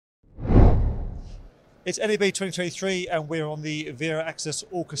It's NAB 2023 and we're on the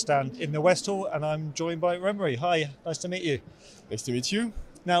Viaccess-Orca stand in the West Hall and I'm joined by Remery. Hi, nice to meet you. Nice to meet you.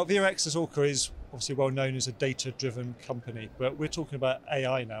 Now, Viaccess-Orca is obviously well known as a data-driven company, but we're talking about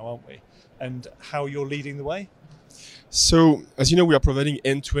AI now, aren't we? And how you're leading the way? So, as you know, we are providing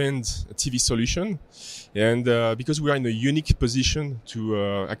end-to-end TV solution. And because we are in a unique position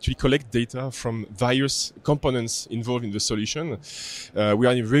to actually collect data from various components involved in the solution, we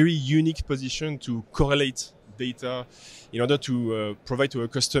are in a very unique position to correlate data in order to provide to a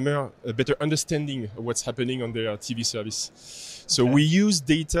customer a better understanding of what's happening on their TV service. So we use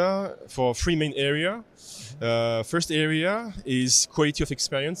data for three main areas. First area is quality of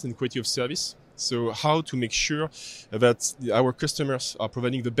experience and quality of service. So how to make sure that our customers are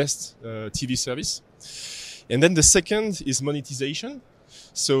providing the best TV service. And then the second is monetization.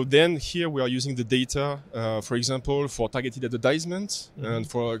 So then here we are using the data, for example, for targeted advertisement and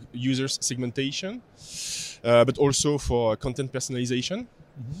for users segmentation, but also for content personalization.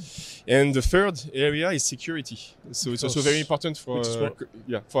 And the third area is security. So it's also very important for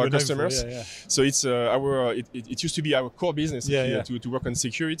our customers. So it's it used to be our core business to work on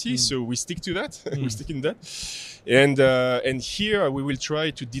security. So we stick to that. We stick in that. And here we will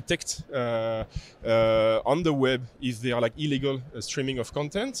try to detect on the web if they are like illegal streaming of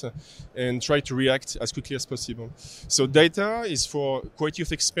content and try to react as quickly as possible. So data is for quality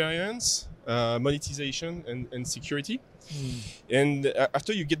of experience, monetization and security. And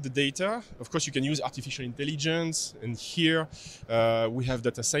after you get the data, of course, you can use artificial intelligence. And here we have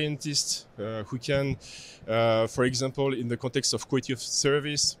data scientists who can, for example, in the context of quality of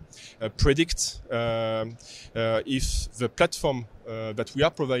service, predict if the platform that we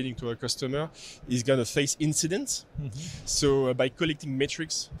are providing to our customer is going to face incidents. So by collecting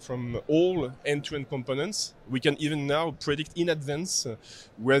metrics from all end-to-end components, we can even now predict in advance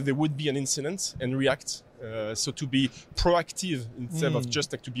where there would be an incident and react. So to be proactive instead of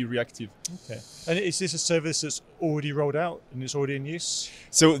just like to be reactive. Okay. And is this a service that's already rolled out and it's already in use?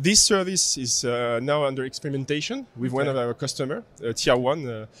 So this service is now under experimentation with one of our customers, Tier 1,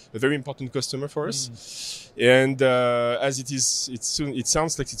 a very important customer for us. And as it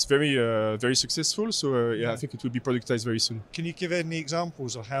sounds like it's very, very successful. So I think it will be productized very soon. Can you give any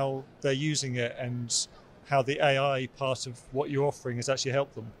examples of how they're using it and how the AI part of what you're offering has actually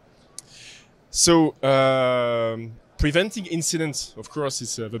helped them? So preventing incidents, of course,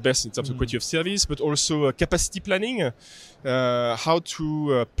 is the best in terms of quality of service, but also capacity planning, how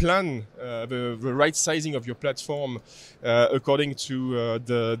to plan the right sizing of your platform according to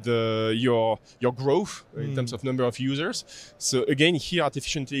your growth in terms of number of users. So again, here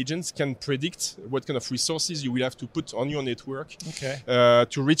artificial intelligence can predict what kind of resources you will have to put on your network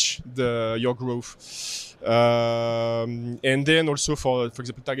to reach your growth. And then also for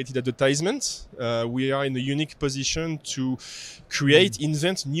example, targeted advertisement, we are in a unique position to create,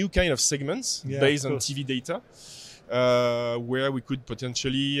 invent new kind of segments based on TV data, where we could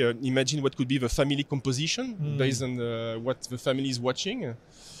potentially imagine what could be the family composition based on what the family is watching.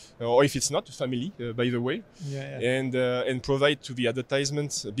 Or if it's not a family, by the way, and provide to the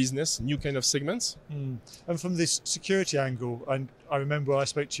advertisement business new kind of segments. And from this security angle, and I remember I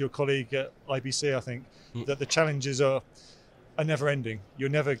spoke to your colleague at IBC, I think, that the challenges are never ending. You're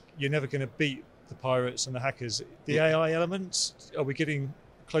never going to beat the pirates and the hackers. The AI elements, are we getting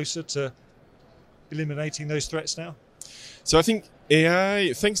closer to eliminating those threats now? So I think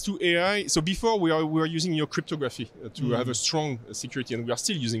AI, thanks to AI, so before we were using your cryptography to have a strong security, and we are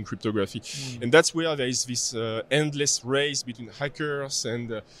still using cryptography. And that's where there is this endless race between hackers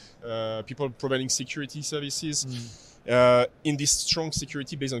and people providing security services. In this strong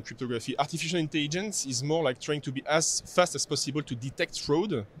security based on cryptography. Artificial intelligence is more like trying to be as fast as possible to detect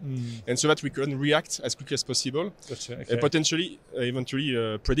fraud, and so that we can react as quickly as possible, and potentially,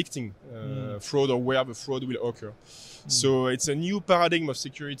 eventually predicting fraud or where the fraud will occur. So it's a new paradigm of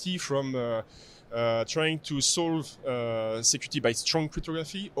security from trying to solve security by strong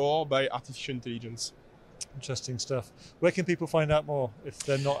cryptography or by artificial intelligence. Interesting stuff. Where can people find out more if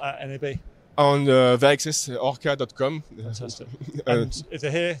they're not at NAB? On Viaccess-Orca.com. Fantastic. And if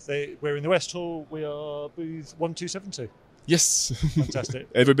they're here, we're in the West Hall. We are booth 1272. Yes. Fantastic.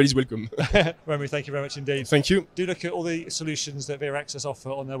 Everybody's welcome. Remery, thank you very much indeed. Thank you. Do look at all the solutions that Viaccess offer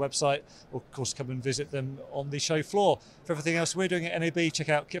on their website, or of course come and visit them on the show floor. For everything else we're doing at NAB, check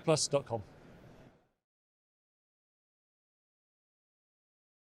out kitplus.com.